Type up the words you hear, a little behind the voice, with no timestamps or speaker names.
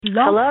Blog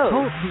Hello.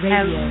 Talk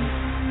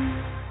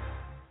Radio.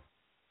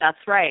 That's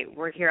right.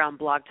 We're here on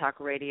Blog Talk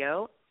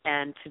Radio,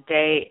 and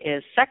today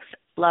is Sex,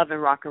 Love, and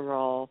Rock and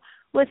Roll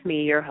with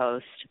me, your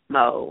host,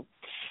 Mo.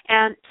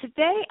 And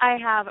today I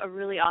have a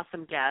really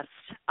awesome guest,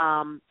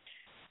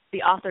 the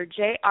author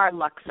J.R.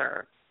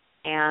 Luxer.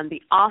 And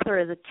the author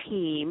is a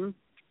team,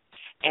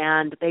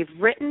 and they've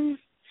written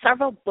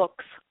several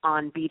books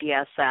on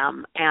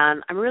BDSM.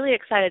 And I'm really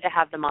excited to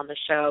have them on the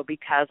show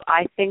because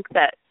I think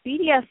that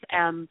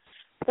BDSM,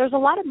 there's a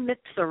lot of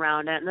myths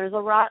around it, and there's a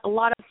lot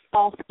of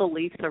false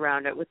beliefs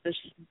around it with this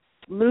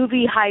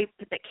movie hype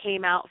that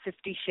came out,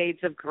 50 Shades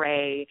of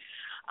Grey.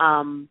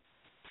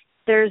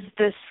 There's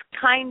this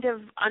kind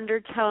of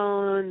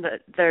undertone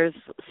that there's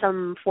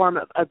some form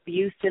of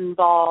abuse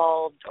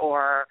involved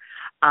or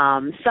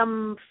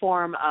some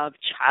form of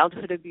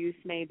childhood abuse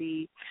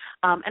maybe.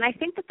 And I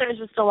think that there's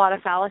just a lot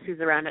of fallacies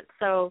around it.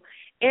 So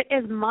it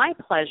is my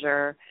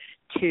pleasure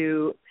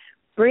to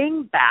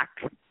bring back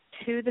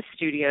to the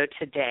studio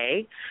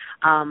today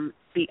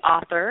the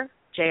author,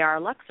 J.R.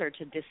 Luxer,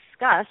 to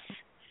discuss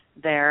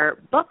their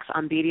books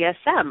on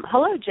BDSM.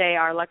 Hello,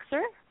 J.R.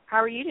 Luxer. How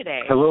are you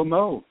today? Hello,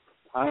 Mo.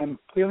 I'm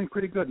feeling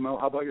pretty good, Mo.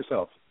 How about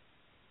yourself?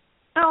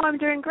 Oh, I'm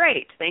doing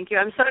great. Thank you.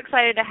 I'm so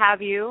excited to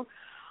have you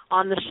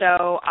on the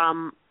show.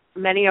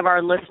 Many of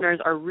our listeners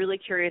are really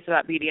curious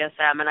about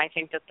BDSM, and I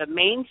think that the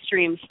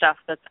mainstream stuff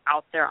that's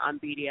out there on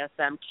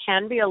BDSM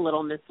can be a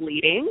little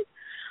misleading.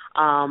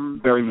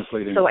 Very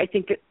misleading. So I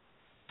think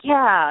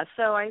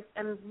so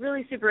I'm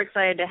really super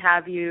excited to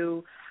have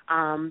you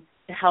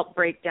to help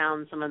break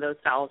down some of those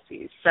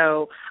fallacies.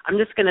 So I'm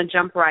just going to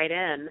jump right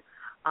in.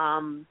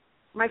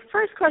 My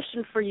first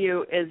question for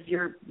you is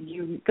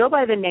you go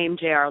by the name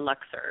J.R.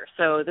 Luxer.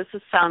 So this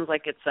sounds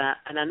like it's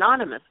an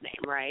anonymous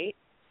name, right?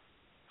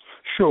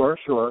 Sure.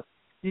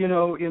 You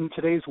know, in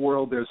today's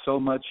world, there's so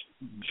much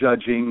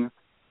judging.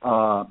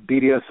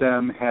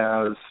 BDSM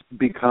has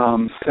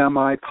become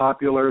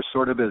semi-popular,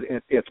 sort of.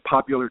 It's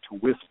popular to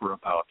whisper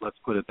about, let's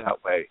put it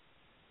that way,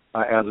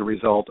 as a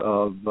result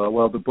of,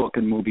 the book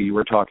and movie you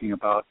were talking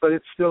about. But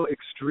it's still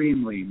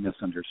extremely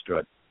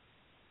misunderstood.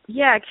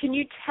 Yeah, can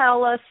you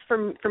tell us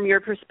from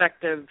your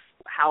perspective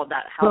how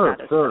that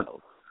is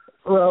so?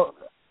 Well,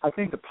 I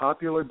think the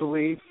popular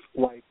belief,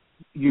 like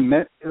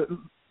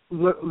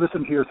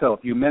listen to yourself.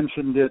 You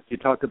mentioned it. You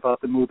talked about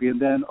the movie,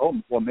 and then,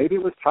 maybe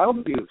it was child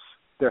abuse.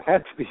 There had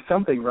to be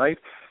something, right?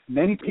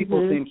 Many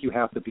people think you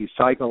have to be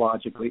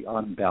psychologically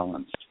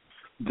unbalanced.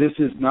 This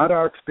is not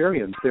our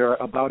experience. There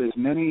are about as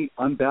many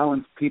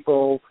unbalanced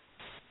people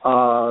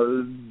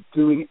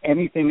doing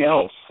anything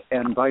else,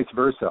 and vice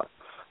versa.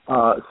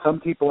 Some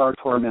people are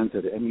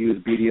tormented and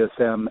use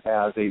BDSM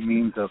as a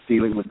means of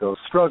dealing with those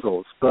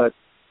struggles, but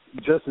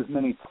just as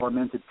many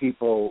tormented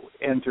people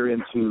enter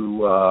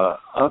into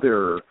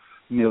other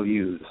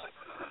milieus.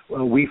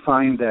 We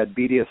find that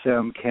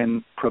BDSM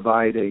can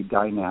provide a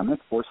dynamic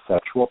for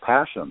sexual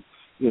passion.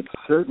 It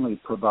certainly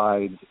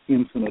provides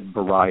infinite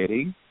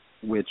variety,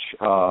 which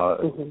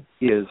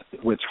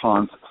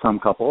haunts some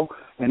couple,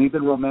 and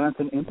even romance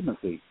and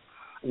intimacy.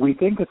 We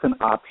think it's an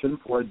option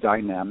for a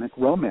dynamic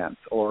romance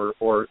or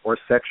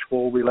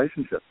sexual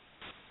relationship.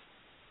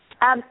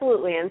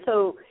 Absolutely. And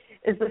so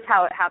is this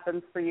how it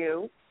happens for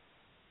you?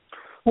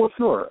 Well,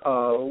 sure.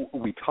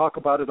 We talk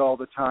about it all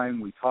the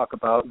time. We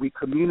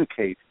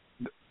communicate.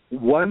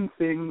 One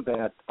thing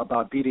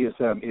about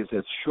BDSM is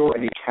it's sure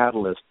a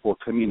catalyst for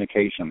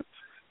communication.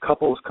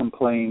 Couples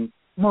complain,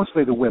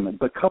 mostly the women,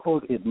 but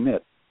couples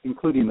admit,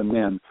 including the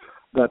men,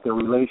 that their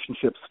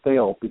relationships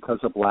fail because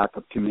of lack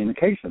of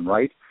communication,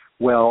 right?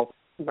 Well,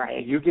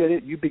 right. You get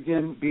it. You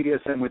begin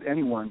BDSM with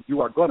anyone,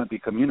 you are going to be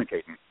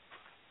communicating.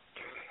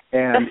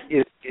 And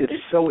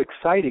it's so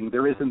exciting.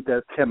 There isn't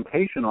that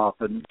temptation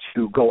often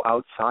to go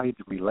outside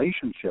the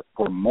relationship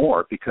for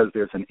more because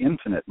there's an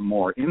infinite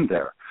more in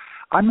there.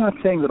 I'm not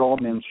saying that all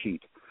men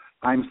cheat.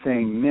 I'm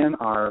saying men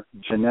are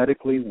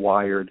genetically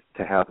wired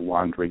to have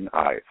wandering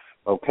eyes.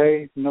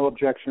 Okay? No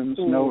objections.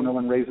 No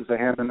one raises a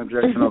hand in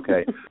objection.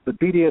 Okay. The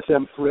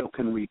BDSM thrill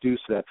can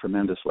reduce that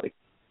tremendously.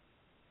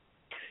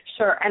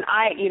 Sure, and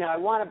I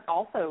want to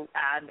also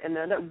add in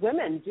there that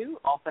women do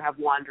also have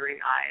wandering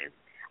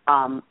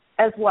eyes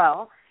as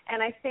well,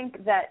 and I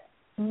think that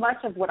much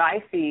of what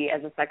I see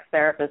as a sex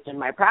therapist in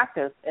my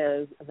practice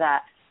is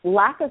that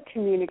lack of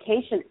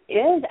communication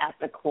is at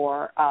the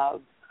core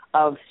of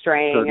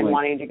straying Certainly. And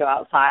wanting to go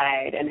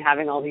outside and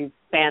having all these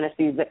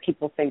fantasies that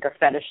people think are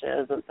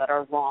fetishes and that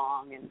are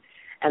wrong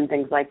and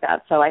things like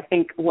that. So I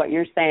think what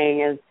you're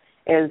saying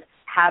is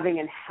having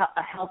a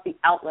healthy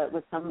outlet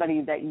with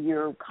somebody that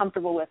you're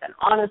comfortable with and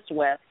honest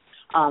with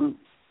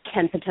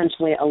can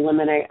potentially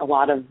eliminate a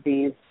lot of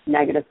these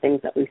negative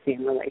things that we see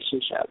in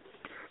relationships.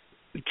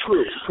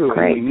 True.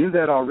 Great. And we knew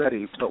that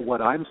already, but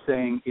what I'm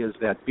saying is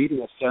that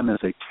BDSM is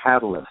a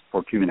catalyst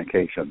for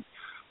communication,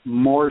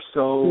 more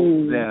so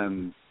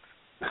than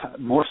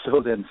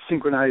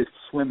synchronized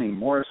swimming,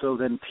 more so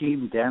than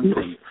team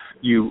dancing.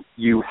 You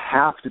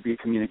have to be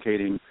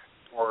communicating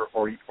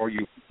or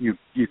you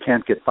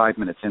can't get 5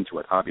 minutes into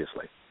it,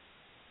 obviously.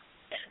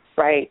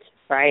 Right.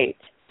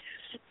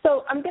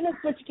 So I'm going to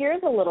switch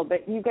gears a little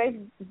bit. You guys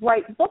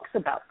write books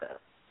about this.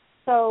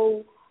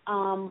 So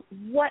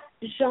what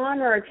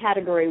genre or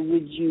category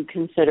would you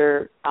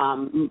consider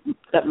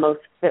that most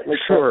fits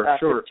your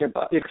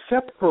book?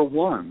 Except for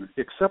one,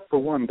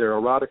 they're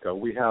erotica.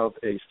 We have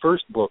a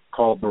first book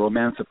called The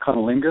Romance of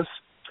Cunnilingus,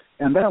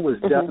 and that was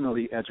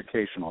definitely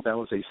educational. That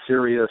was a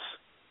serious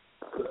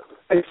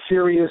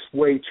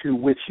way to,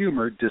 with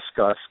humor,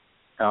 discuss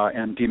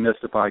and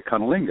demystify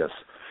cunnilingus.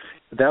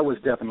 That was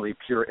definitely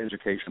pure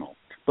educational.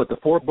 But the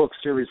 4-book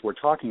series we're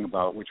talking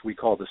about, which we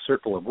call The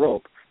Circle of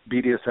Rope,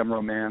 BDSM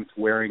romance,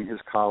 Wearing His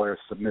Collar,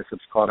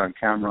 Submissives Caught on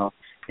Camera,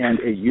 and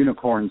a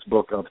Unicorn's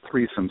book of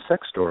threesome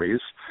sex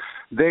stories,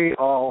 they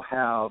all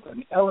have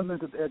an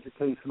element of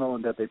educational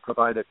in that they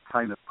provide a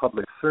kind of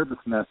public service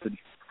message,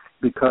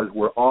 because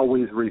we're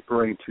always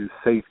referring to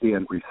safety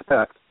and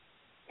respect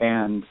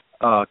and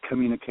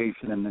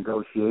communication and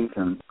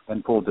negotiation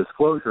and full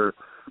disclosure.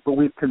 But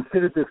we've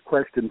considered this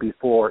question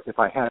before. If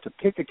I had to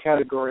pick a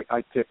category,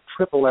 I'd pick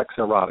XXX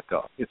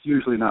erotica. It's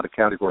usually not a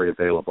category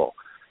available.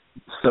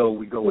 So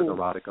we go with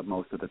erotica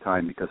most of the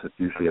time because it's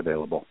usually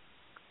available.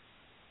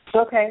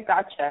 Okay,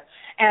 gotcha.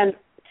 And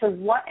to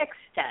what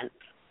extent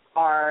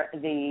are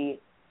the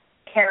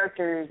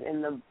characters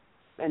in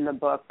the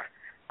book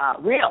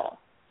real?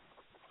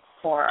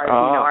 Or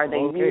are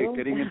they new?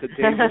 Getting into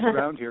dangerous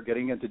ground here,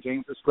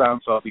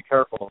 so I'll be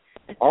careful.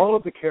 All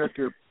of the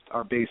characters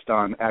are based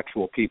on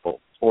actual people,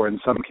 or in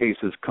some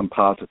cases,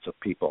 composites of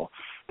people.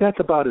 That's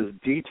about as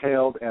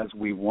detailed as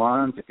we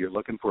want. If you're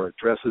looking for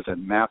addresses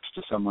and maps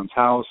to someone's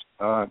house,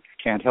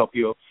 can't help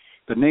you.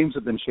 The names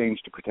have been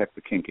changed to protect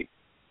the kinky.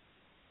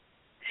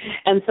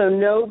 And so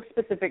no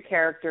specific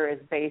character is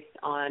based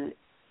on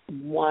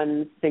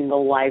one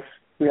single life,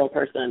 real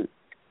person.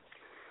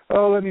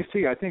 Oh, let me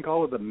see. I think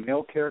all of the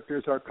male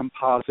characters are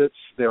composites.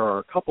 There are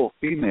a couple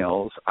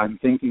females. I'm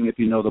thinking, if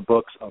you know the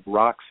books, of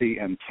Roxy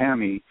and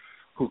Tammy,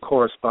 who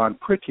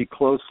correspond pretty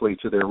closely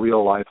to their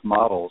real-life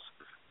models.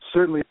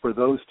 Certainly for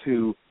those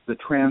two, the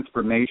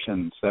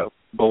transformations that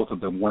both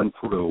of them went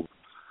through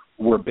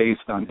were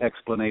based on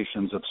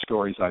explanations of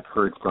stories I've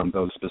heard from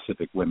those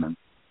specific women.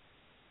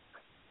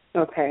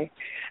 Okay,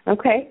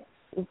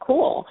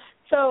 cool.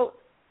 So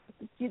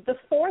the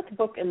 4th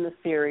book in the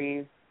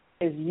series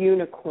is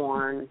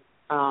Unicorn,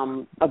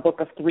 a book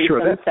of threesome sex stories.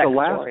 Sure, that's the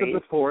last of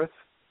the 4th.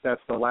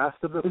 That's the last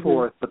of the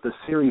 4th, but the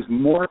series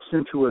morphs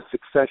into a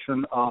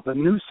succession of a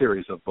new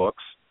series of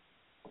books.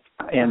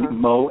 And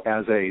Mo,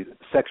 as a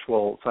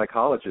sexual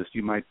psychologist,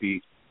 you might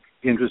be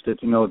interested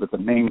to know that the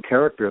main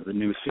character of the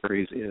new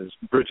series is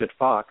Bridget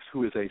Fox,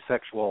 who is a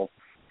sexual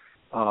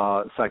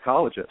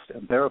psychologist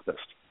and therapist.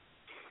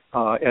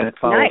 And it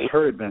follows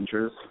her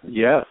adventures.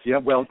 Yes,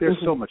 well, there's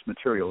so much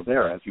material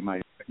there, as you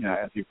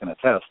can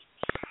attest.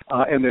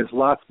 And there's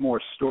lots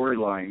more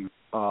storyline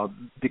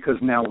because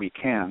now we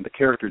can. The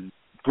character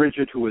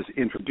Bridget, who was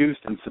introduced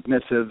in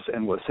Submissives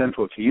and was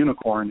central to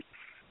Unicorn,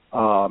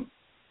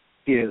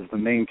 is the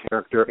main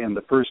character, and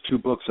the first 2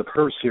 books of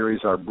her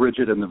series are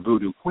Bridget and the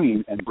Voodoo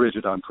Queen and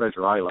Bridget on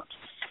Treasure Island.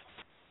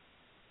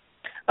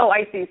 Oh,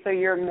 I see. So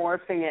you're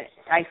morphing it.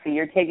 I see.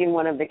 You're taking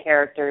one of the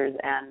characters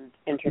and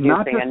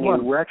introducing a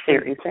new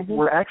series.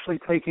 We're actually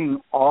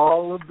taking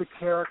all of the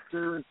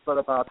characters, but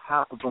about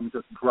half of them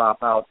just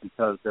drop out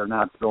because they're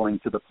not going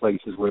to the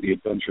places where the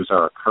adventures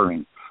are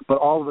occurring. But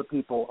all of the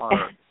people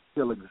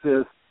still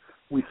exist.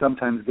 We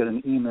sometimes get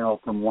an email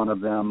from one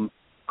of them,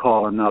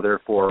 call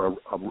another for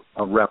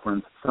a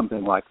reference,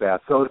 something like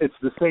that. So it's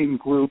the same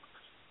group,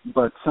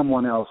 but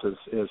someone else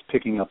is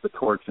picking up the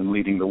torch and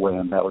leading the way,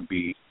 and that would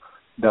be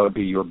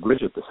your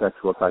Bridget, the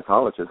sexual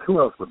psychologist. Who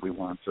else would we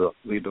want to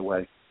lead the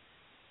way?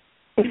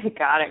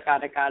 Got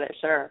it.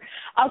 Sure.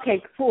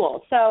 Okay,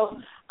 cool. So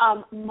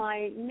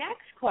my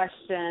next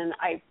question,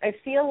 I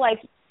feel like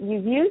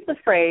you've used the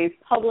phrase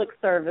public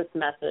service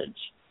message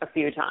a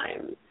few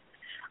times.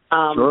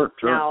 Sure.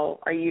 Now,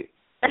 are you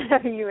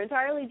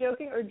entirely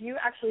joking, or do you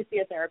actually see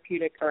a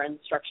therapeutic or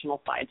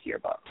instructional side to your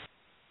book?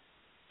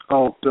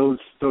 Oh,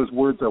 those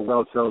words are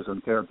well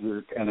chosen,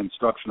 therapeutic and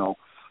instructional.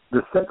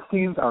 The sex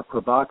scenes are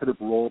provocative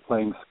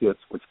role-playing skits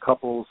which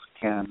couples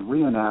can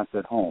reenact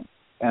at home.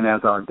 And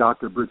as our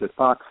Dr. Bridget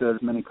Fox says,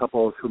 many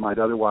couples who might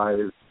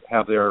otherwise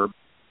have their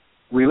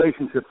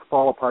relationships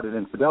fall apart at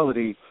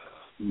infidelity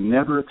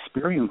never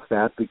experience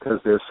that because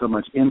there's so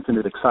much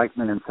infinite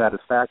excitement and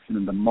satisfaction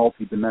in the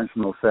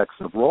multidimensional sex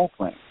of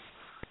role-playing.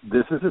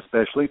 This is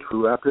especially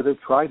true after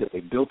they've tried it. They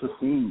built a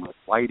scene with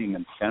lighting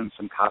and scents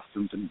and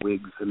costumes and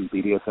wigs and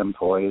BDSM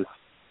toys.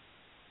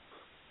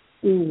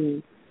 Mm-hmm.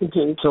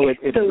 So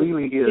it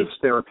really is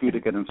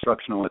therapeutic and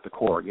instructional at the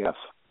core, yes.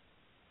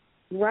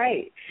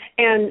 Right.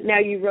 And now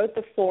you wrote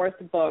the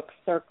 4th book,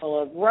 Circle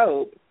of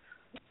Rope,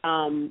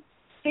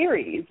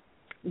 series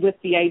with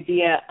the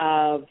idea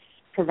of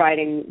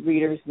providing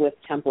readers with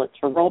templates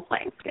for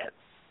role-playing skits.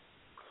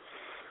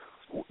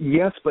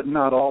 Yes, but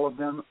not all of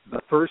them.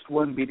 The first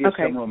one,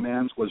 BDSM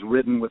Romance, was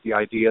written with the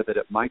idea that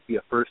it might be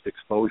a first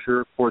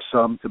exposure for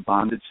some to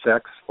bondage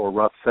sex or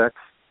rough sex.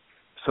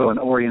 So an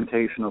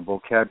orientation of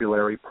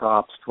vocabulary,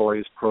 props,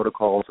 toys,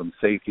 protocols, and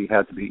safety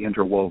had to be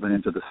interwoven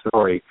into the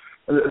story.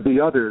 The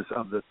others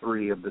of the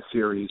three of the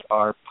series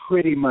are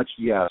pretty much,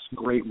 yes,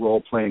 great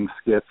role-playing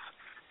skits,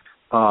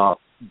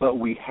 but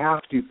we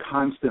have to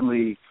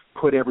constantly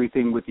put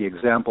everything with the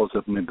examples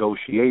of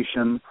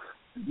negotiation.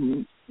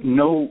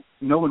 No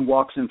one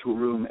walks into a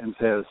room and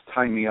says,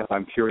 tie me up,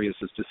 I'm curious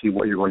as to see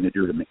what you're going to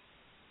do to me.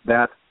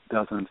 That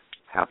doesn't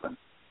happen.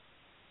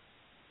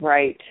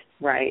 Right.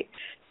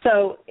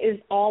 So is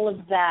all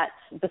of that,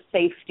 the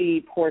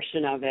safety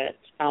portion of it,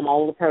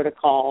 all the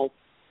protocols,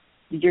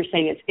 you're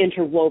saying it's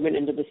interwoven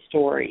into the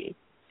story?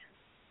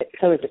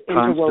 So it's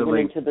interwoven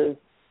into the...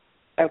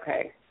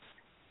 Okay.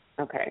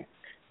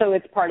 So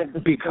it's part of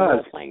the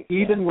role-playing. Because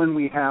even when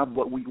we have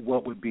what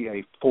would be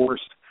a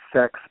forced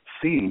sex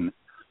scene,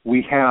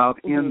 we have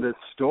in the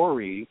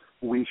story,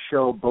 we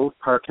show both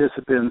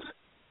participants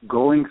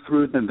going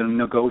through the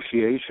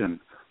negotiation,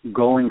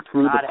 going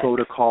through the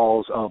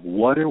protocols of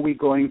what are we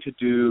going to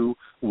do,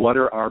 what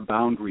are our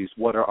boundaries,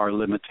 what are our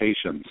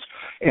limitations.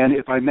 And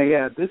if I may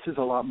add, this is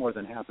a lot more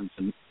than happens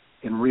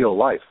in real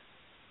life.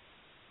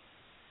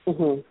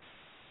 Mm-hmm.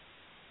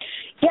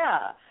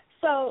 Yeah.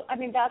 So, I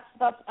mean, that's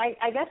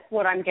I guess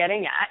what I'm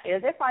getting at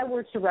is if I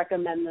were to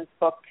recommend this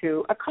book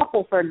to a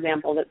couple, for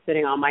example, that's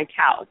sitting on my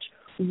couch,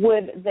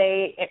 would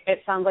they,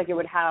 it sounds like it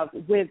would have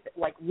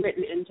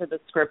written into the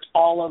script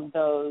all of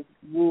those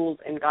rules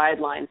and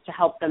guidelines to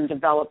help them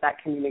develop that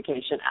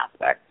communication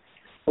aspect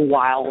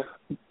while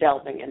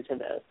delving into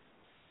this.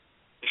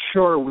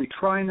 Sure. We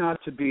try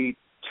not to be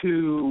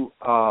too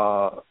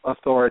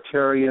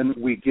authoritarian.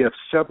 We give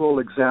several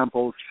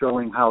examples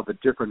showing how the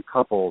different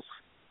couples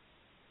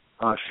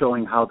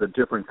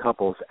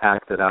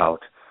acted out.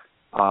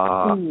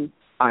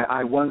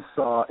 I once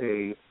saw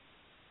it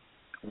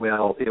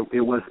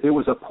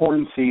was a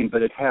porn scene,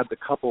 but it had the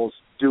couples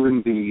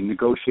doing the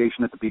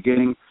negotiation at the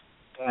beginning,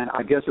 and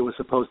I guess it was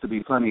supposed to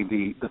be funny.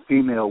 The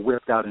female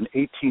whipped out an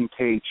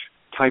 18-page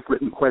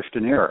typewritten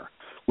questionnaire,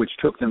 which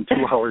took them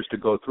 2 hours to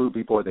go through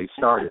before they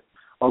started.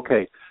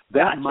 Okay,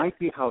 that might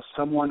be how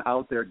someone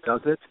out there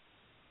does it.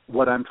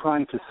 What I'm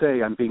trying to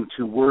say, I'm being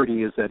too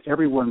wordy, is that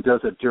everyone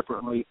does it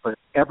differently, but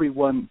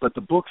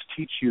the books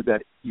teach you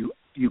that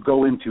you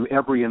go into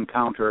every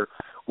encounter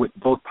with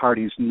both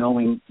parties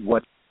knowing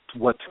what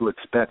to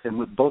expect and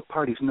with both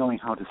parties knowing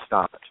how to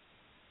stop it.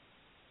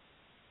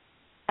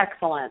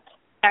 Excellent,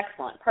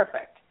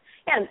 perfect.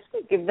 And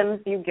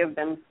you give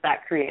them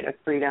that creative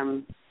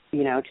freedom,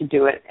 to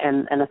do it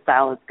in a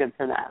style that's good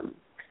for them.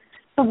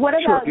 So what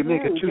about if you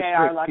make it too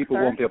strict, people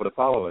won't be able to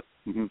follow it.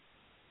 Mm-hmm.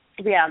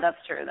 Yeah, that's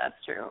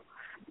true.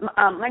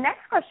 My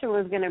next question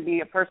was going to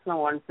be a personal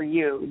one for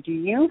you. Do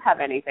you have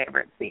any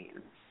favorite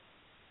scenes?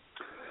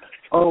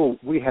 Oh,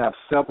 we have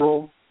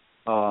several.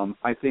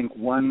 I think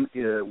one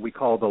we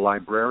call The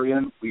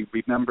Librarian. We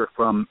remember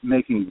from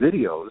making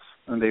videos,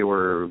 and they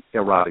were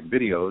erotic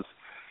videos,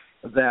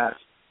 that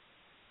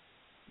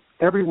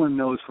everyone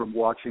knows from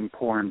watching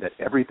porn that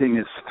everything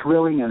is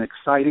thrilling and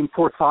exciting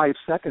for 5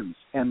 seconds,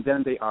 and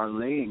then they are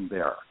laying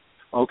there.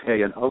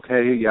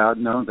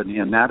 The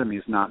anatomy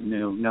is not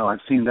new. No, I've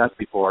seen that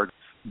before.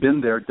 Been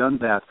there, done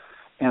that.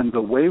 And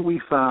the way we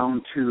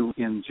found to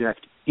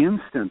inject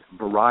instant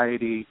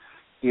variety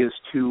is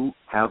to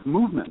have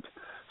movement.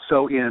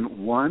 So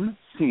in one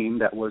scene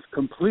that was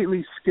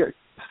completely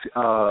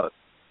choreographed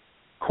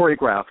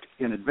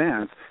in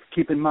advance,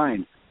 keep in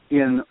mind,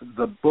 in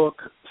the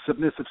book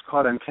Submissives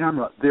Caught on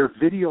Camera, they're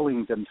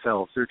videoing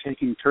themselves. They're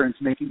taking turns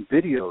making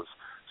videos.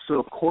 So,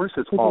 of course,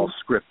 it's all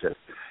scripted.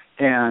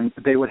 And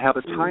they would have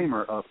a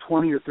timer of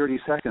 20 or 30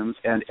 seconds,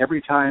 and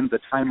every time the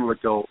timer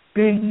would go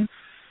bing,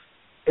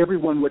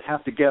 everyone would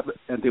have to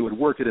and they would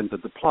work it into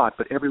the plot,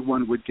 but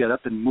everyone would get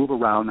up and move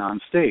around on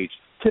stage.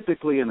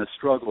 Typically in a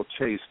struggle,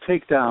 chase,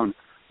 takedown,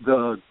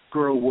 the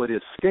girl would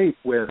escape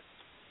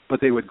but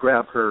they would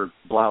grab her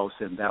blouse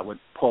and that would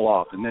pull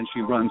off, and then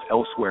she runs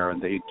elsewhere,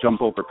 and they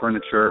jump over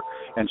furniture,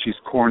 and she's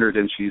cornered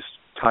and she's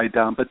tied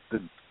down, but the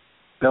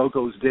bell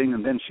goes ding,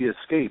 and then she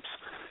escapes.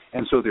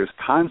 And so there's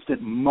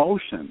constant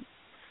motion,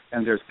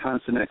 and there's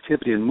constant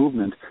activity and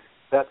movement.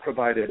 That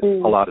provided a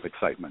lot of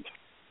excitement.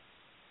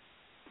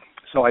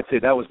 So I'd say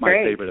that was my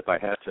favorite if I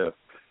had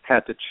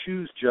to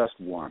choose just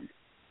one.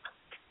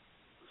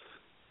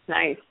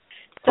 Nice.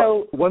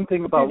 So one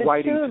thing about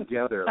writing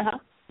together.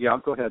 Yeah,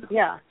 go ahead.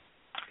 Yeah.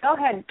 Go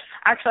ahead.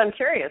 Actually, I'm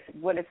curious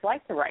what it's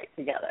like to write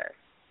together.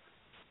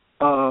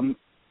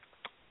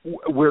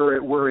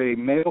 We're a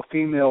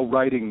male-female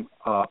writing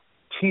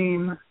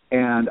team,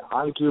 and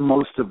I do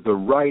most of the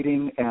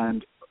writing,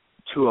 and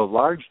to a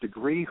large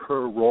degree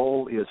her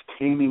role is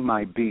taming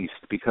my beast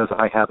because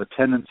I have a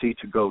tendency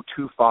to go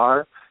too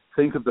far.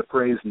 Think of the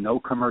phrase no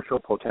commercial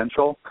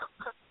potential.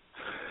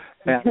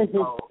 And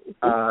so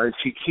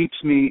she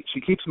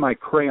keeps my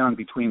crayon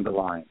between the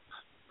lines.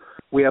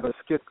 We have a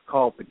skit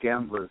called The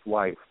Gambler's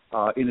Wife.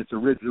 In its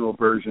original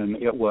version,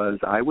 it was,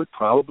 I would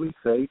probably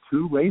say,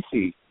 too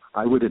racy,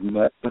 I would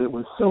admit, but it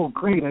was so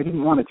great I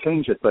didn't want to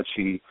change it, but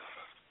she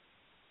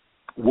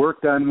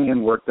worked on me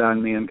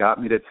and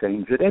got me to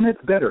change it. And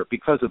it's better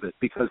because of it,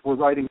 because we're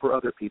writing for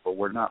other people.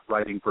 We're not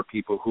writing for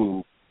people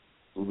who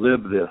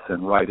live this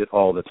and write it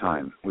all the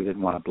time. We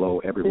didn't want to blow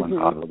everyone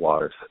out of the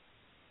waters.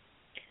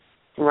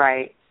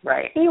 Right.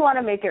 You want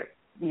to make it,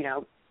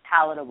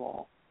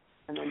 palatable.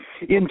 And then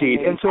indeed.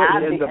 And so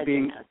it ends up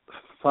being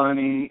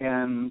funny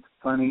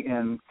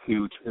and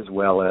cute as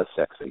well as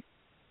sexy.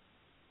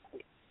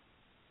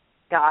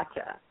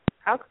 Gotcha.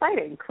 How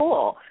exciting.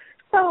 Cool.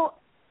 So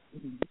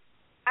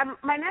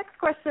my next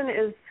question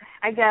is,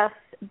 I guess,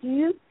 do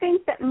you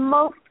think that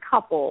most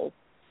couples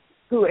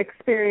who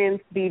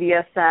experience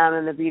BDSM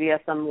and the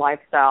BDSM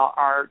lifestyle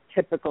are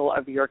typical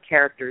of your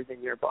characters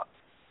in your book?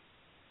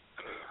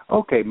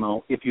 Okay,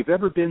 Mo, if you've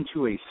ever been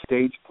to a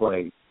stage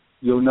play,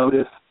 you'll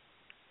notice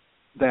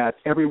that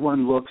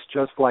everyone looks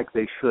just like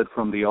they should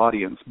from the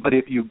audience. But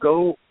if you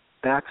go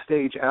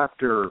backstage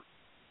after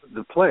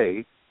the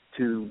play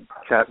to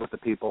chat with the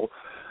people,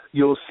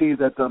 you'll see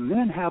that the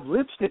men have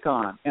lipstick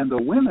on and the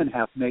women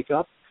have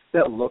makeup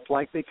that look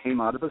like they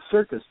came out of a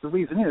circus. The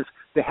reason is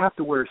they have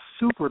to wear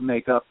super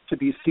makeup to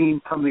be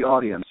seen from the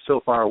audience so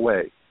far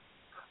away,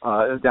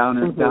 down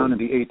in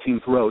the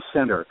 18th row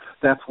center.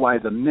 That's why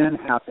the men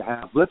have to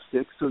have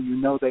lipstick, so you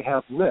know they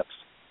have lips.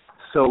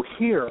 So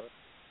here,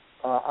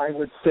 I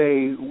would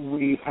say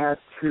we had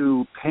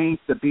to paint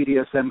the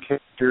BDSM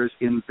characters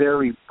in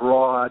very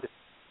broad,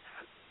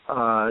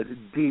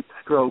 deep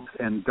strokes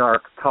and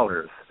dark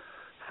colors.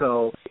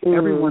 So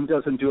everyone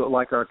doesn't do it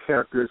like our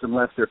characters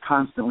unless they're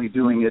constantly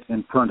doing it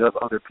in front of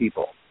other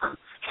people.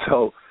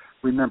 So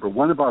remember,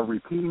 one of our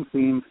repeating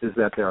themes is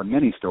that there are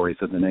many stories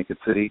in the Naked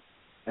City,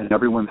 and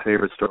everyone's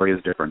favorite story is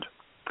different.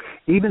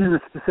 Even in a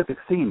specific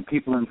scene,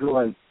 people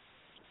enjoy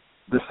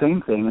the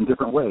same thing in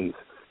different ways.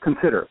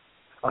 Consider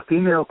a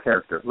female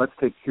character. Let's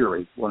take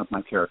Curie, one of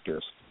my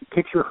characters.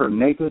 Picture her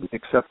naked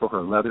except for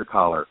her leather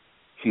collar.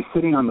 She's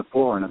sitting on the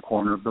floor in a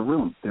corner of the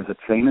room. There's a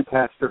chain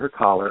attached to her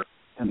collar,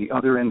 and the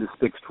other end is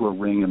fixed to a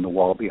ring in the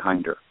wall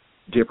behind her.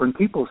 Different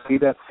people see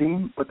that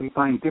scene, but they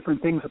find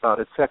different things about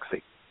it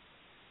sexy.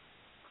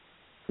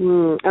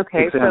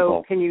 Okay,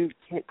 Example, so can you,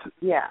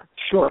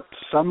 Sure.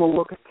 Some will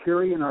look at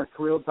Curie and are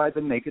thrilled by the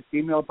naked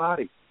female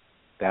body.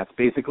 That's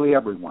basically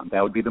everyone.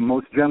 That would be the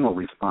most general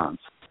response.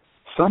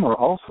 Some are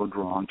also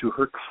drawn to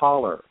her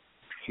collar.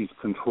 She's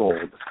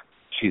controlled.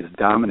 She's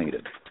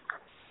dominated.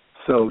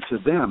 So to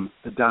them,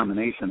 the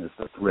domination is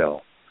the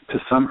thrill. To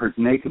some, her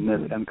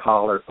nakedness and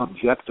collar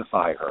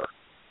objectify her.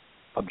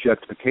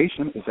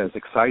 Objectification is as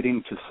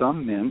exciting to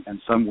some men and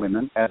some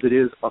women as it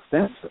is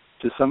offensive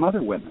to some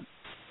other women.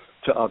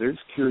 To others,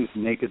 Curie's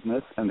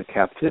nakedness and the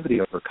captivity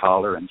of her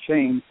collar and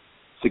chain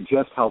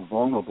suggest how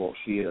vulnerable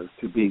she is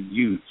to being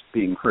used,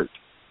 being hurt.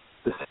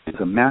 This is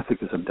a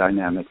masochism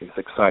dynamic is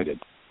excited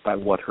by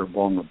what her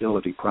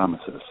vulnerability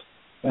promises.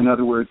 In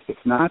other words,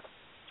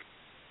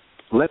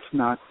 let's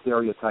not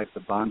stereotype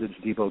the bondage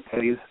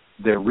devotees.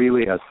 They're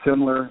really as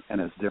similar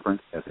and as different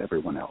as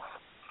everyone else.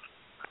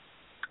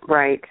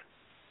 Right.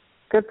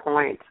 Good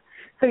point.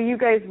 So you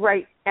guys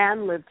write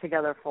and live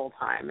together full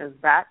time. Is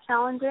that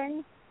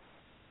challenging?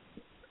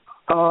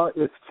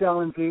 It's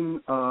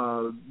challenging,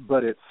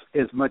 but it's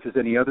as much as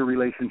any other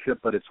relationship,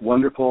 but it's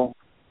wonderful.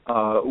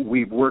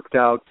 We've worked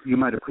out, you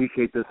might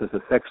appreciate this as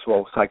a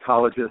sexual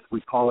psychologist,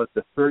 we call it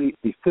the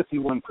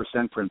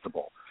 51%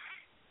 principle.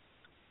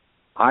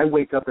 I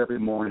wake up every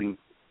morning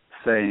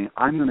saying,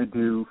 I'm going to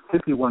do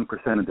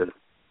 51% of this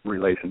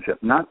relationship,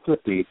 not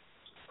 50,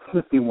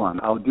 51.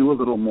 I'll do a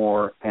little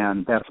more,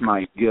 and that's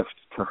my gift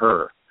to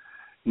her.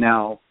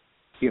 Now,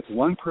 if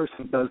one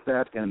person does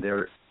that and they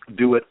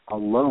do it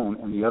alone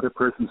and the other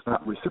person's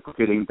not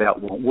reciprocating,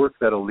 that won't work.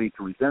 That'll lead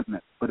to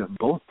resentment. But if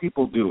both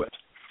people do it,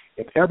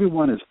 if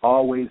everyone is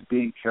always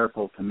being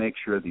careful to make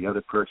sure the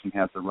other person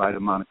has the right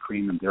amount of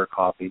cream in their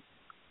coffee,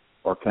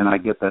 or can I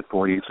get that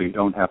for you so you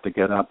don't have to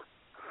get up,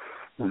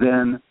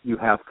 then you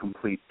have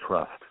complete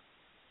trust,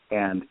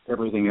 and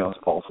everything else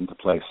falls into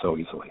place so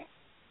easily.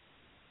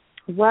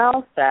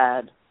 Well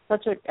said.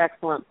 Such an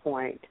excellent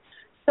point.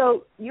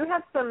 So you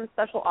have some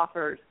special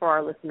offers for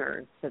our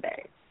listeners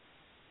today.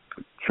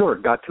 Sure,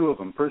 got two of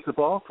them. First of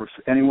all, for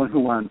anyone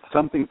who wants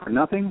something for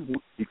nothing,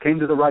 you came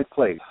to the right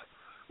place.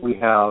 We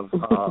have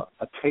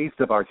a taste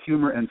of our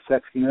humor and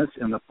sexiness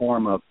in the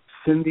form of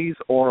Cindy's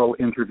oral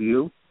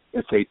interview.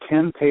 It's a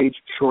 10-page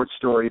short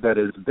story that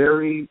is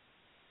very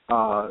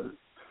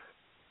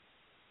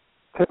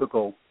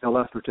typical,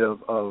 illustrative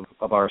of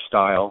our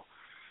style.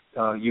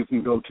 You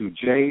can go to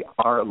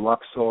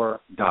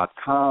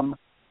jrluxor.com,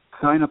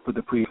 sign up for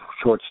the free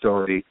short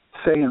story,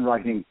 say in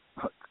writing,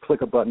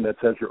 click a button that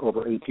says you're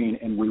over 18,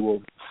 and we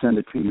will send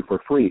it to you for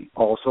free.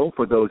 Also,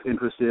 for those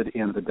interested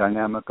in the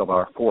dynamic of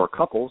our four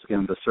couples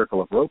in the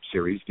Circle of Rope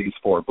series, these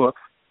 4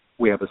 books,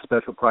 we have a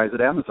special prize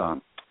at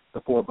Amazon. The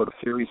 4-book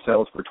series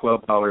sells for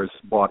 $12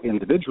 bought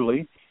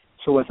individually.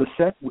 So as a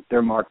set,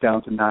 they're marked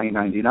down to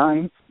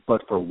 $9.99.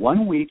 But for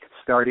 1 week,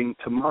 starting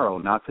tomorrow,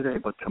 not today,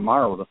 but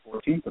tomorrow, the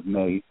 14th of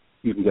May,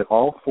 you can get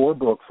all 4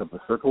 books of the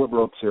Circle of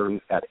Rope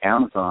series at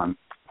Amazon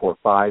for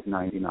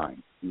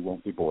 $5.99. You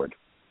won't be bored.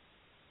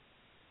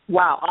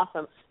 Wow,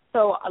 awesome.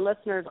 So,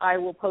 listeners, I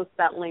will post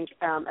that link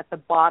at the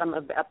bottom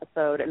of the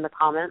episode in the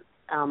comments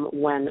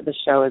when the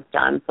show is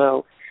done.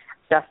 So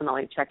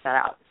definitely check that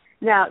out.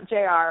 Now,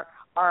 JR,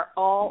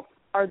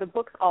 are the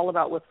books all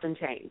about whips and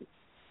chains?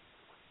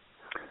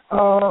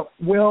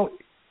 Well,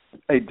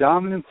 a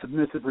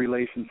dominant-submissive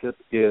relationship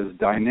is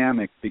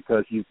dynamic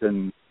because you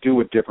can do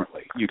it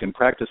differently. You can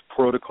practice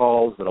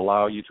protocols that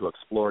allow you to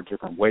explore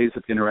different ways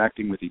of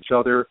interacting with each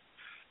other.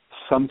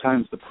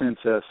 Sometimes the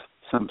princess,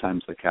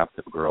 sometimes the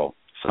captive girl,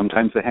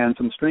 sometimes the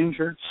handsome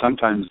stranger,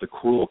 sometimes the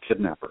cruel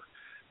kidnapper.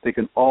 They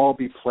can all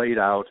be played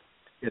out.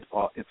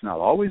 It's not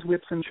always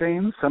whips and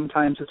chains.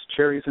 Sometimes it's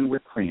cherries and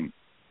whipped cream.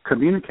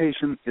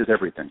 Communication is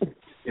everything.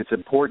 It's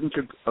important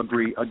to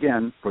agree,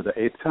 again, for the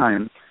 8th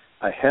time,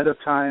 ahead of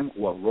time,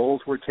 what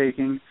roles we're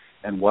taking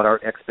and what our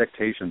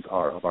expectations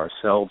are of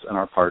ourselves and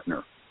our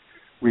partner.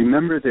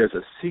 Remember, there's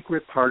a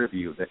secret part of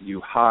you that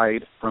you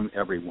hide from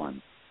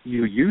everyone.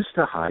 You used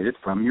to hide it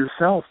from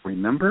yourself,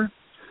 remember?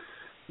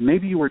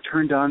 Maybe you were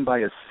turned on by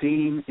a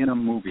scene in a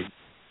movie.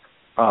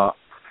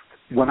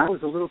 When I was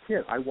a little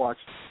kid, I watched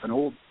an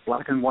old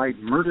black and white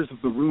Murders of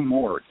the Rue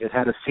Morgue. It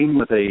had a scene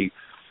with a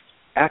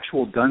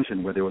actual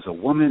dungeon where there was a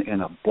woman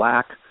in a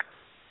black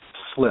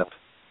slip,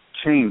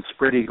 chained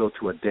spread eagle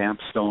to a damp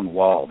stone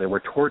wall. There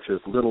were torches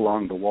lit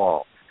along the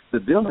wall. The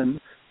villain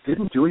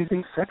didn't do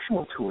anything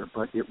sexual to her,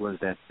 but it was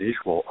that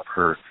visual of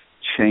her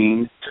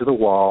chained to the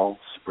wall,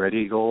 spread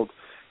eagled,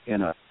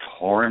 in a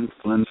torn,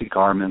 flimsy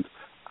garment.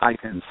 I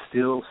can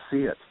still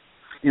see it.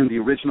 In the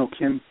original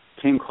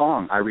King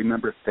Kong, I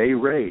remember Fay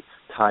Ray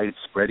tied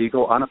spread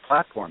eagle on a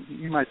platform.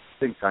 You might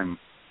think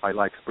I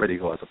like spread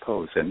eagle as a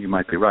pose, and you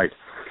might be right.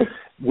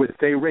 With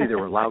Fay Ray, there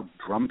were loud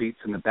drum beats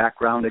in the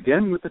background,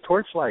 again with the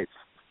torchlights.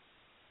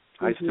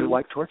 I still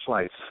like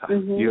torchlights.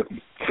 You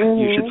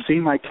should see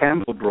my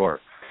candle drawer.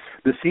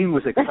 The scene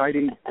was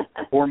exciting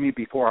for me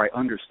before I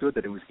understood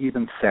that it was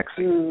even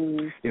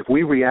sexy. If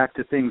we react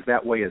to things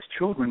that way as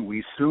children,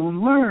 we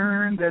soon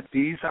learn that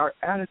these are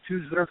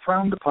attitudes that are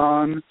frowned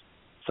upon.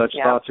 Such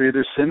thoughts are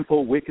either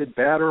sinful, wicked,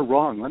 bad, or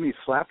wrong. Let me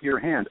slap your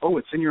hand. Oh,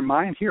 it's in your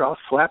mind? Here, I'll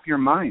slap your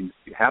mind.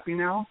 You happy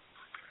now?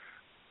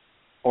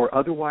 Or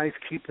otherwise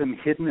keep them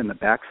hidden in the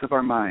backs of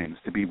our minds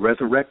to be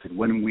resurrected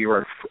when we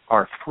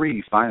are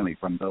free finally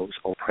from those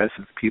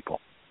oppressive people.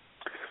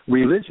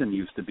 Religion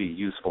used to be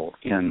useful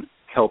in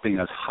helping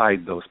us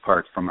hide those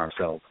parts from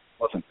ourselves,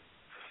 wasn't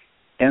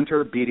it?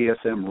 Enter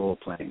BDSM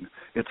role-playing.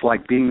 It's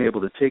like being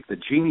able to take the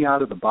genie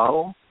out of the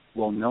bottle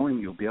while knowing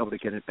you'll be able to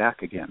get it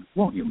back again,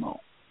 won't you, Mo?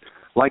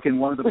 Like in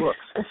one of the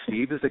books,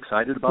 Steve is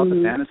excited about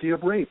the fantasy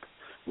of rape.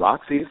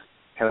 Roxy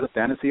has a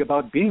fantasy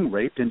about being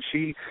raped, and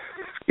she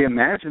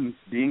imagines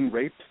being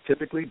raped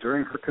typically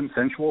during her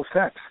consensual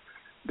sex.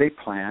 They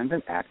planned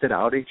and acted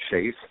out a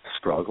chase,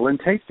 struggle, and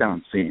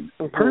takedown scene.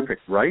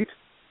 Perfect, right?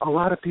 A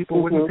lot of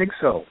people wouldn't think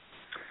so.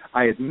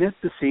 I admit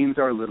the scenes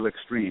are a little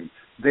extreme.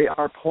 They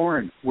are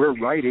porn. We're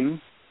writing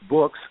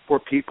books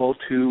for people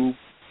to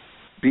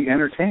be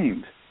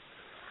entertained.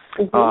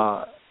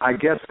 I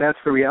guess that's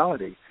the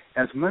reality.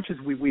 As much as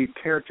we weave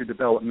character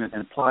development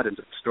and plot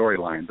into the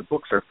storyline, the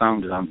books are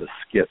founded on the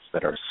skits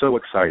that are so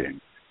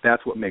exciting.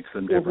 That's what makes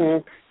them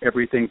different.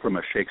 Everything from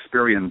a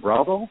Shakespearean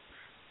Bravo,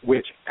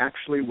 which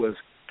actually was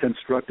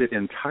constructed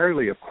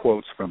entirely of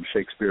quotes from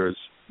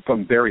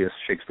various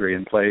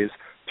Shakespearean plays,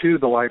 to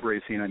the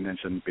library scene I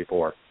mentioned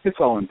before. It's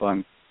all in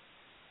fun.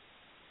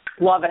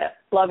 Love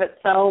it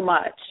so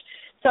much.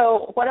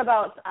 So what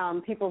about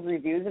people's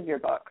reviews of your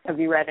books? Have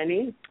you read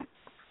any?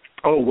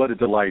 Oh, what a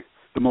delight.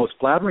 The most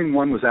flattering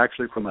one was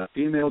actually from a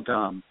female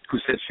dom who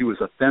said she was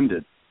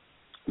offended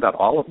that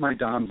all of my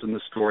doms in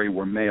the story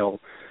were male,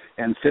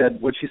 and said,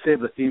 what'd she say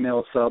of the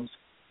female subs?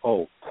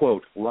 Oh,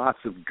 quote, lots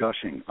of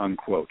gushing,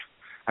 unquote.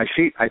 I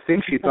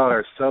think she thought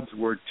our subs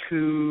were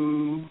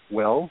too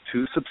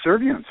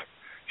subservient.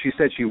 She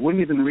said she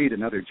wouldn't even read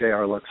another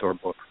J.R. Luxor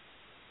book.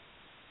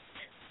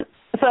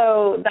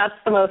 So that's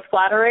the most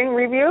flattering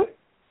review?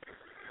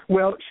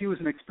 Well, she was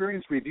an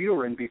experienced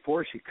reviewer, and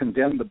before she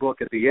condemned the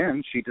book at the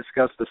end, she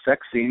discussed the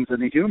sex scenes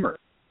and the humor.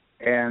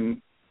 And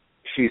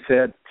she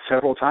said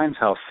several times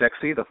how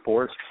sexy the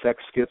forced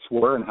sex skits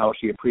were and how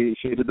she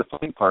appreciated the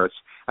funny parts.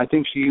 I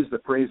think she used the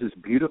phrases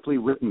beautifully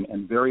written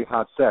and very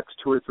hot sex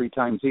 2 or 3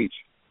 times each.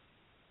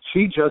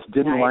 She just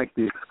didn't like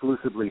the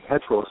exclusively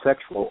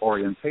heterosexual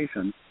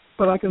orientation,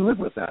 but I can live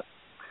with that.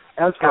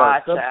 As for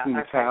our subs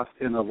being cast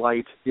in a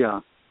light,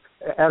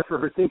 as for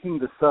her thinking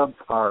the subs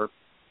are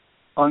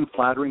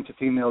unflattering to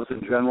females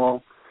in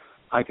general,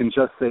 I can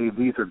just say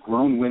these are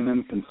grown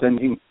women,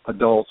 consenting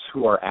adults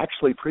who are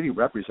actually pretty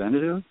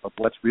representative of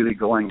what's really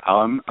going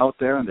on out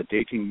there in the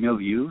dating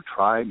milieu.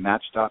 Try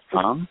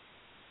Match.com.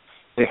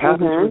 They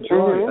happen to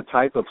enjoy a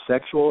type of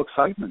sexual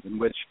excitement in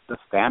which the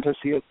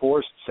fantasy of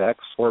forced sex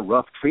or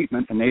rough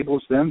treatment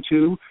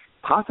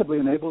possibly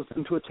enables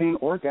them to attain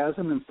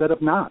orgasm instead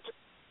of not.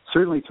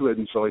 Certainly to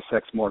enjoy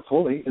sex more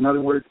fully. In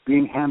other words,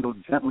 being handled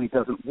gently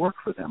doesn't work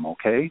for them,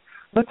 okay?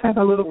 Let's have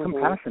a little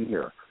compassion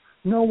here.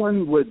 No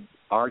one would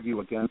argue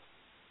against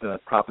the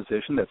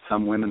proposition that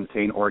some women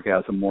attain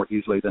orgasm more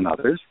easily than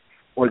others.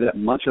 or that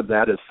much of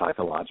that is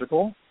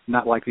psychological,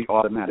 not like the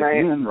automatic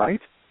in,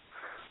 right?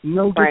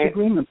 No Right.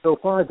 disagreement so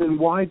far. Then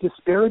why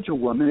disparage a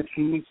woman if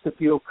she needs to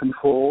feel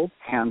controlled,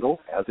 handled,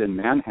 as in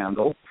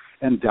manhandled,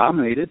 and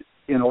dominated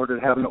in order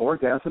to have an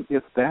orgasm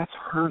if that's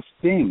her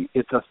thing?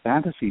 It's a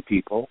fantasy,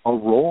 people, a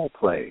role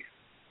play.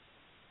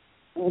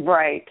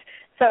 Right.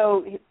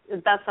 So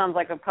that sounds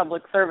like a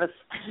public service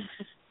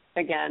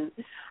again.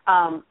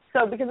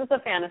 So because it's a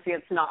fantasy,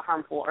 it's not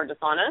harmful or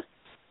dishonest?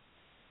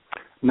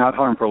 Not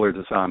harmful or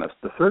dishonest.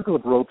 The Circle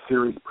of Rope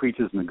series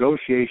preaches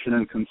negotiation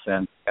and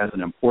consent as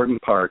an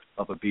important part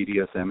of a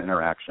BDSM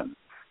interaction,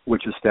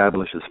 which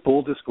establishes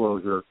full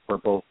disclosure for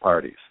both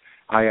parties.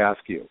 I ask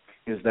you,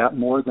 is that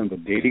more than the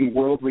dating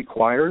world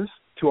requires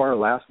to our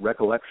last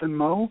recollection,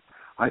 Mo?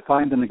 I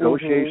find the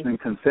negotiation and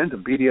consent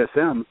of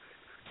BDSM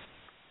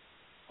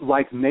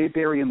like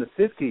Mayberry in the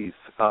 50s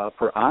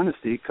for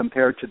honesty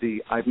compared to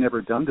the I've never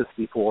done this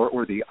before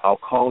or the I'll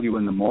call you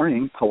in the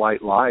morning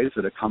polite lies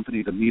that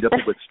accompany the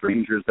meetup with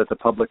strangers that the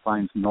public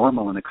finds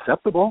normal and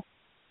acceptable.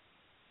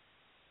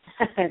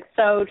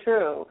 So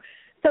true.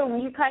 So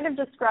you kind of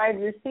describe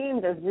your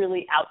themes as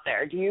really out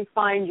there. Do you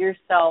find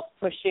yourself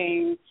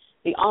pushing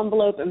the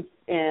envelope,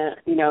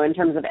 in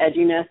terms of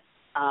edginess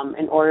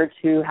in order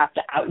to have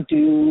to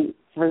outdo,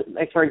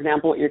 for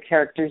example, what your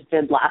characters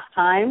did last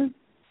time?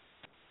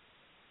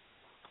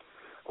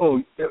 Oh,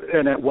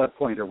 and at what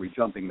point are we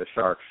jumping the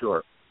shark?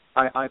 Sure.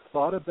 I've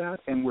thought of that,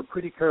 and we're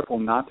pretty careful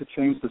not to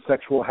change the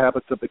sexual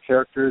habits of the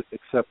characters,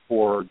 except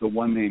for the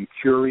one named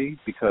Curie,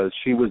 because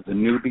she was the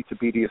newbie to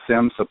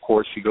BDSM, so of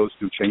course she goes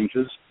through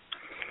changes.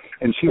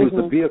 And she was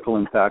the vehicle,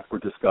 in fact, for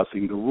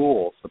discussing the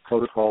rules, the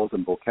protocols,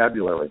 and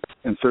vocabulary,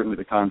 and certainly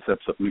the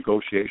concepts of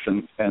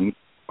negotiation and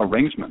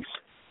arrangements.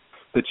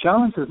 The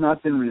challenge has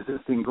not been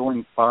resisting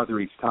going farther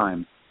each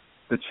time.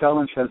 The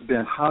challenge has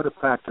been how to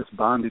practice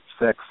bondage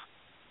sex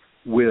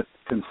with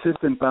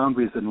consistent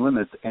boundaries and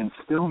limits and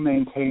still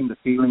maintain the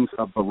feelings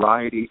of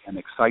variety and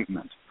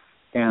excitement.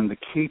 And the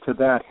key to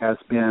that has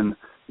been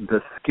the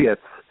skits.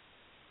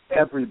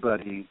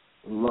 Everybody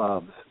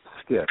loves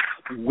skits.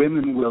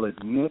 Women will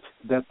admit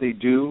that they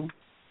do.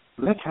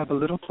 Let's have a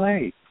little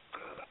play.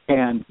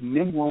 And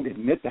men won't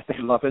admit that they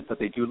love it, that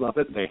they do love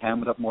it. They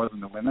ham it up more than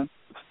the women.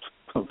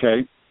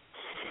 Okay?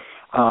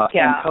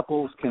 And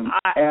couples can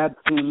add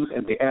things,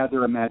 and they add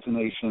their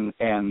imagination,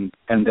 and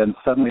then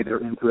suddenly they're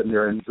into it, and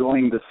they're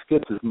enjoying the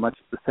skits as much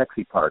as the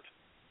sexy part.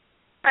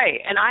 Right,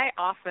 and I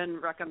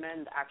often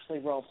recommend actually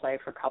role play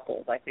for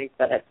couples. I think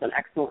that it's an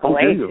excellent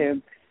way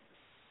to.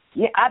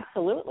 Yeah,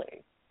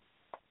 absolutely,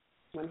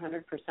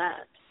 100%.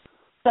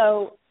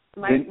 So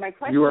my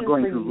question you are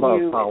going for to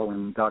love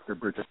following Dr.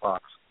 Bridget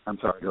Fox. I'm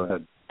sorry, go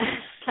ahead.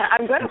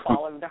 I'm going to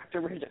follow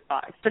Dr. Bridget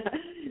Fox.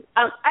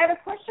 I have a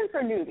question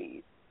for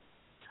newbies.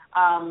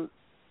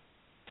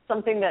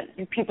 Something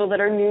that people that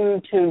are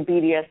new to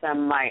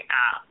BDSM might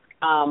ask.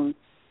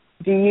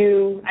 Do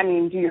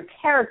your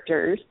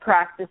characters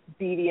practice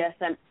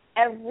BDSM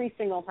every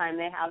single time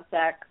they have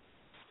sex,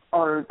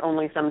 or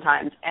only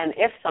sometimes? And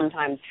if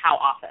sometimes, how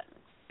often?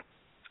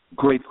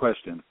 Great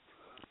question.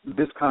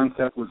 This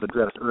concept was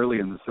addressed early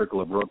in the Circle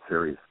of Rope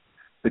series.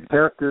 The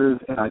characters,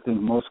 and I think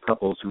most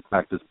couples who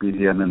practice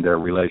BDSM in their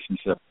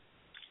relationship,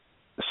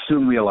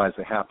 soon realize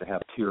they have to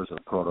have tiers of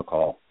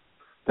protocol.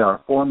 There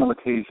are formal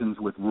occasions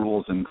with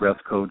rules and dress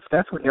codes.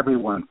 That's what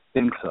everyone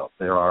thinks of.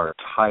 There are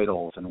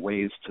titles and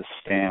ways to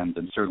stand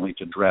and certainly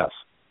to dress.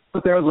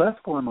 But there are less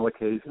formal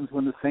occasions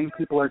when the same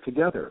people are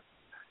together.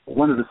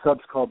 One of the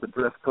subs called the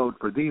dress code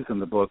for these in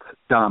the book,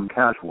 Dom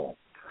Casual.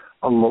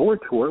 A lower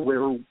tour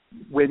where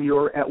when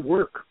you're at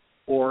work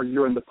or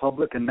you're in the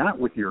public and not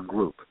with your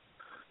group.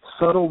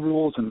 Subtle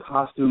rules and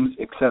costumes,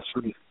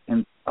 accessories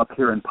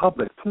appear in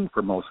public, too,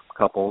 for most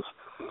couples,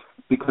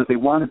 because they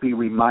want to be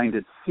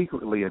reminded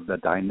secretly of the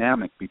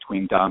dynamic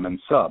between dom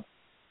and sub.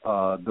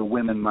 The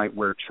women might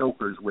wear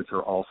chokers, which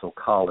are also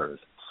collars.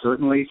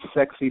 Certainly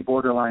sexy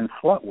borderline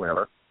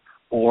slutwear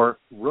or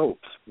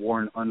ropes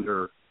worn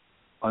under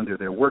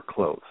their work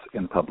clothes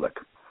in public.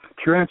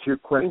 To answer your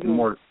question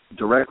more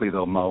directly,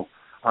 though, Mo,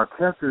 our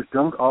characters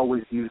don't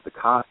always use the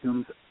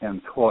costumes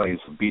and toys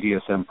of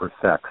BDSM for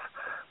sex,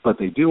 but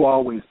they do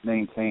always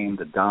maintain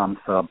the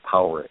dom-sub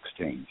power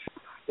exchange.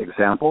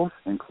 Examples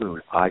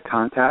include eye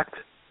contact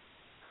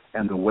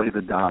and the way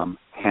the dom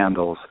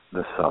handles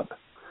the sub.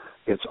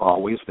 It's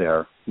always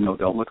there. No,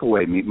 don't look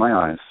away. Meet my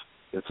eyes.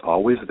 It's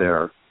always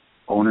there.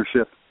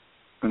 Ownership,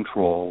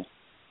 control,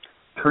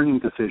 turning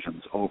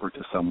decisions over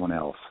to someone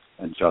else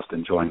and just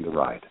enjoying the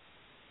ride.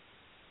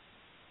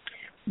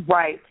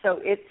 Right. So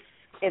it's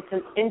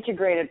an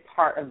integrated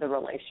part of the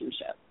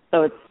relationship.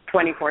 So it's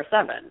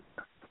 24/7.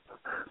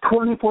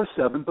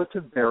 24/7, but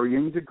to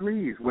varying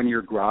degrees. When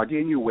you're groggy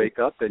and you wake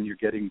up and you're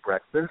getting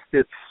breakfast,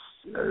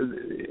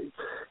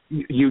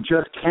 you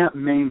just can't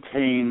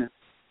maintain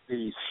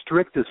the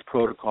strictest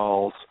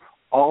protocols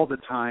all the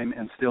time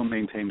and still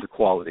maintain the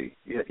quality.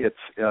 It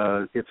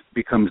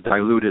becomes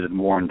diluted and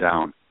worn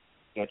down.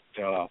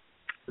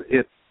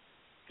 It's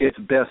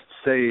best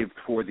saved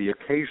for the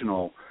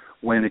occasional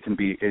when it can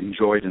be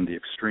enjoyed in the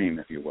extreme,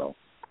 if you will.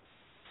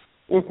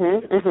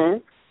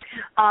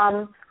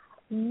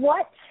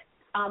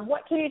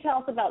 What can you tell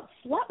us about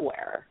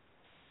slutwear?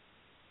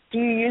 Do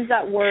you use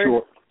that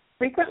word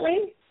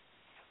frequently?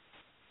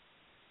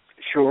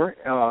 Sure.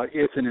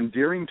 It's an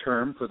endearing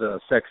term for the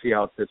sexy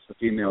outfits the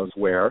females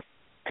wear.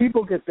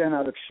 People get bent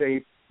out of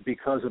shape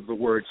because of the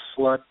word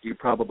slut. You're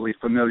probably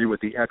familiar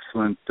with the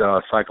excellent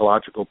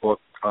psychological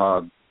book,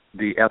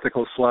 The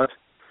Ethical Slut.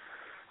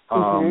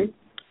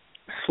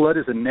 Slut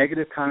is a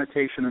negative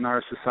connotation in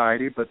our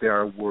society, but there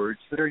are words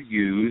that are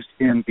used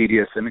in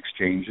BDSM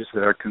exchanges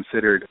that are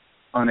considered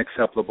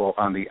unacceptable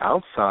on the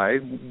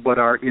outside, but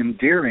are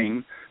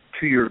endearing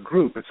to your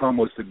group. It's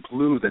almost the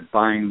glue that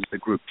binds the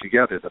group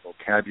together, the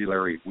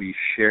vocabulary we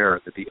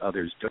share that the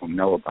others don't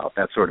know about,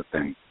 that sort of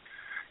thing.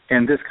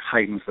 And this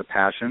heightens the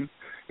passion.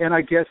 And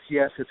I guess,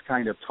 yes, it's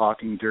kind of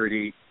talking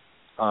dirty,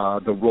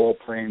 the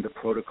role-playing, the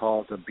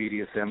protocols of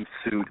BDSM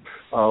suit,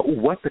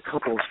 what the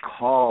couples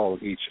call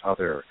each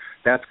other.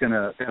 That's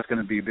gonna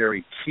be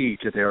very key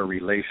to their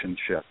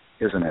relationship,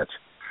 isn't it?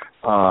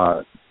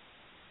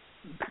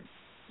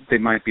 They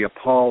might be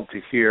appalled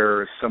to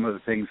hear some of the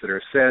things that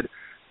are said,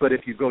 but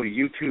if you go to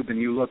YouTube and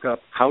you look up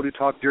how to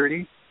talk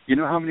dirty, you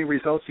know how many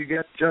results you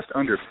get? Just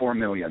under 4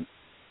 million.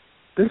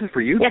 This is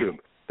for YouTube.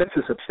 That's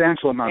a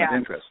substantial amount of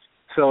interest.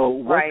 So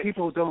what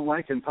people don't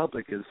like in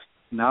public is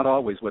not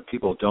always what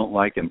people don't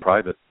like in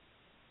private.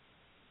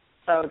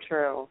 So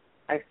true.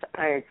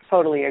 I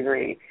totally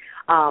agree.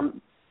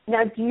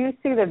 Now, do you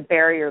see the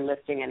barrier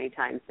lifting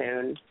anytime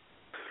soon?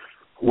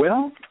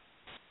 Well,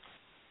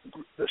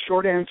 the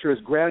short answer is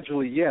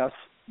gradually yes,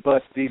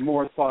 but the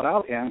more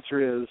thought-out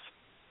answer is,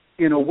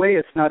 in a way,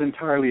 it's not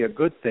entirely a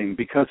good thing,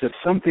 because if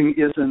something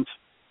isn't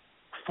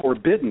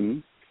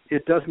forbidden,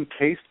 it doesn't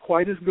taste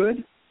quite as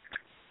good.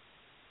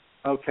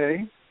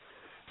 Okay?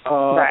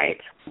 Right.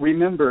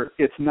 Remember,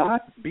 it's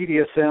not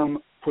BDSM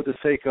for the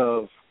sake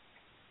of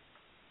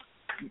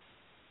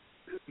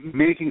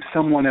making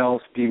someone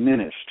else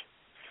diminished.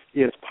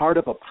 It's part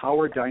of a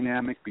power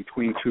dynamic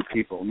between two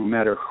people, no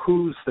matter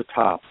who's the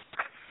top.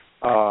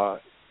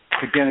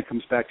 Again, it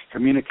comes back to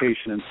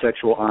communication and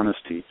sexual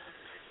honesty.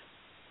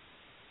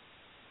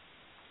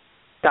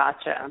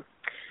 Gotcha.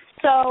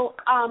 So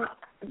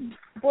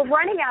we're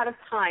running out of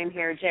time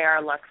here,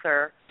 J.R.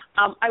 Luxor.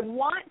 I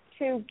want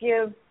to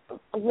give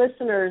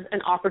listeners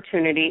an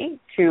opportunity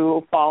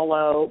to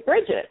follow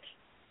Bridget.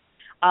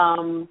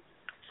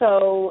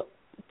 So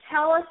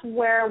tell us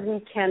where we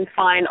can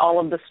find all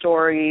of the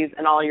stories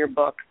and all your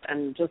books,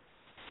 and just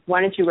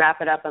why don't you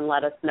wrap it up and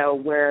let us know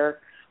where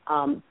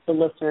the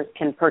listeners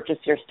can purchase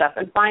your stuff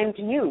and find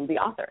you, the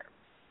author.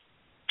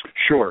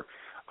 Sure.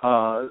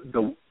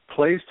 The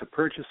place to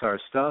purchase our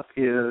stuff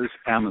is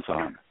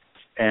Amazon,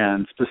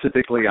 and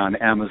specifically on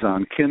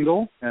Amazon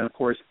Kindle. And, of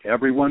course,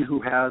 everyone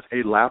who has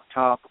a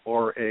laptop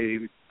or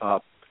a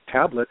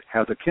tablet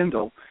has a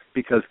Kindle,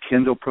 because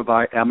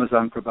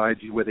Amazon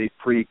provides you with a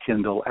free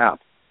Kindle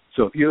app.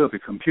 So if you have a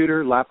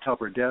computer,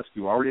 laptop, or desk,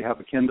 you already have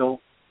a Kindle,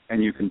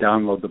 and you can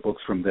download the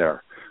books from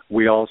there.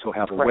 We also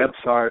have a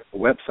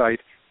website,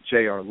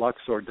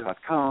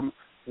 jrluxor.com,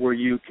 where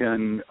you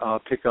can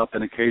pick up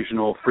an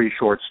occasional free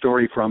short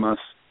story from us,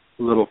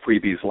 little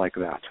freebies like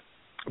that.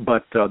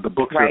 But the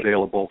books are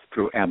available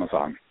through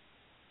Amazon.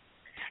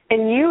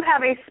 And you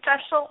have a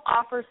special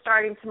offer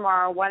starting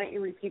tomorrow. Why don't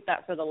you repeat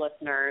that for the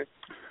listeners?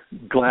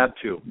 Glad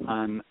to.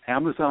 On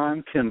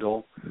Amazon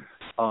Kindle,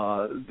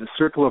 the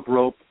Circle of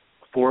Rope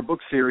 4-book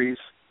series,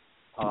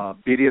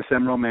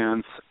 BDSM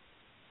Romance,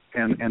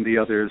 and the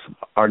others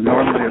are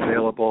normally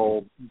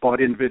available, bought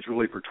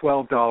individually for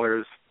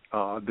 $12.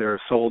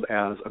 They're sold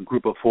as a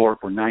group of 4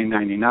 for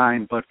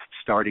 $9.99, but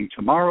starting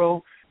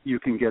tomorrow, you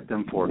can get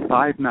them for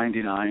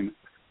 $5.99,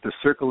 the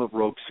Circle of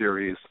Rope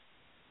series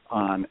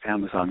on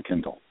Amazon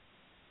Kindle.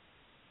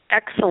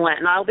 Excellent.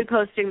 And I'll be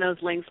posting those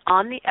links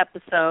on the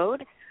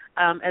episode,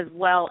 as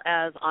well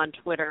as on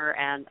Twitter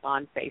and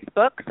on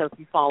Facebook. So if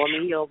you follow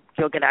me, you'll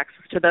get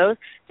access to those.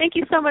 Thank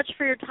you so much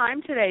for your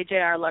time today,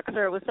 J.R.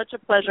 Luxor. It was such a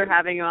pleasure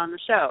having you on the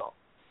show.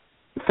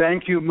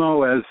 Thank you,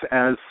 Mo.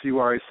 As you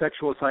are a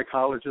sexual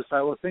psychologist,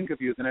 I will think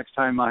of you the next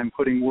time I'm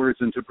putting words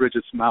into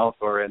Bridget's mouth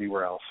or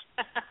anywhere else.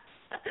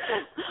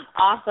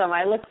 Awesome.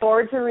 I look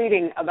forward to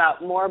reading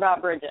more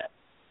about Bridget.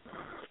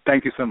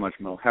 Thank you so much,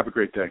 Mo. Have a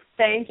great day.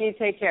 Thank you.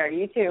 Take care.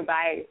 You too.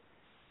 Bye.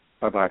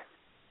 Bye-bye.